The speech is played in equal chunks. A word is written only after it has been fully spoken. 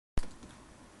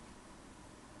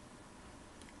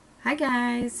Hi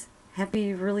guys!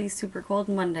 Happy really super cold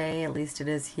Monday, at least it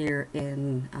is here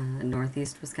in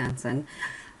northeast Wisconsin.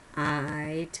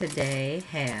 I today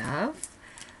have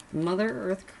Mother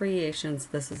Earth Creations.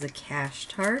 This is a cash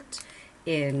tart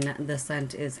in the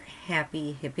scent is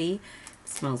Happy Hippy. It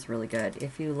smells really good.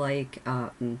 If you like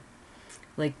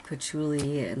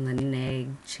patchouli and the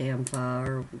nag champa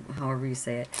or however you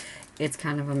say it, it's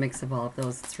kind of a mix of all of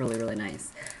those. It's really, really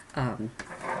nice.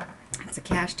 It's a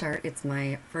cash tart. It's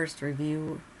my first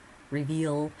reveal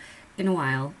in a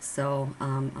while, so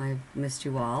I've missed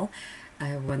you all.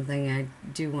 One thing I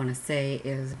do want to say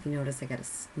is, if you notice, I got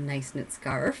a nice knit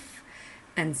scarf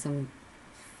and some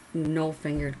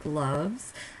no-fingered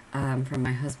gloves from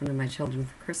my husband and my children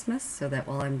for Christmas, so that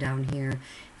while I'm down here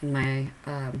in my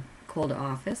cold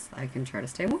office, I can try to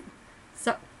stay warm.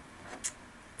 So, that's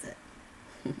it.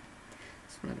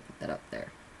 Just wanted to put that up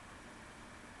there.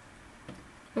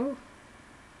 Oh.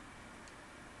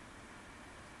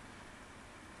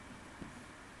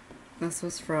 This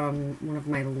was from one of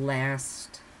my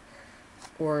last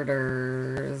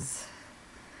orders.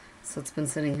 So it's been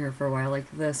sitting here for a while.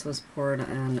 Like, this was poured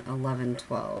on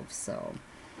 11/12, so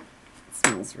it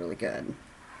smells really good.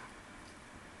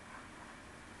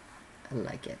 I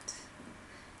like it.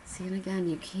 See, and again,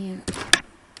 you can't.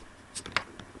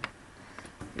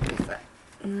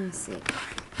 Let's see.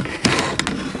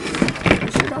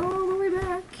 Push it all the way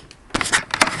back.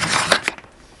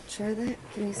 Try that.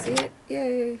 Can you see it?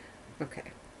 Yay.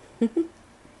 Okay.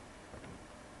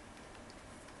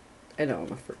 I know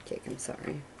I'm a fruitcake. I'm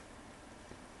sorry.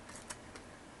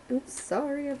 I'm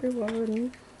sorry,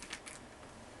 everyone.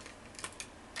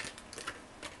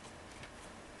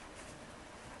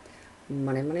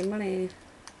 Money, money, money.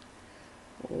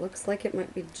 Looks like it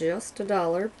might be just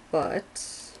 $1,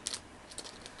 but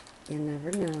you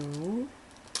never know.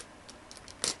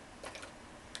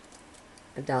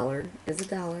 $1 is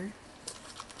 $1.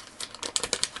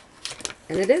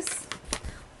 And it is.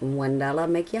 $1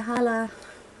 make you holla.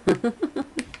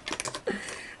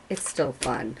 It's still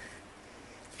fun.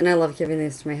 And I love giving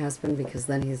these to my husband, because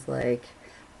then he's like,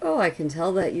 oh, I can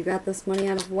tell that you got this money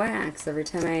out of wax. Every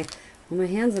time I put my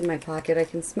hands in my pocket, I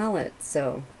can smell it.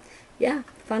 So, yeah,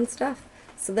 fun stuff.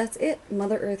 So that's it.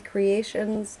 Mother Earth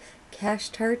Creations Cash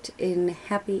Tart in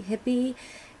Happy Hippie.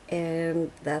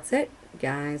 And that's it.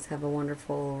 Guys, have a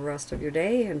wonderful rest of your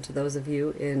day. And to those of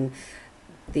you in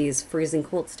these freezing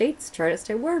cold states, try to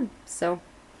stay warm. So,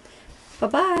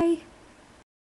 bye-bye.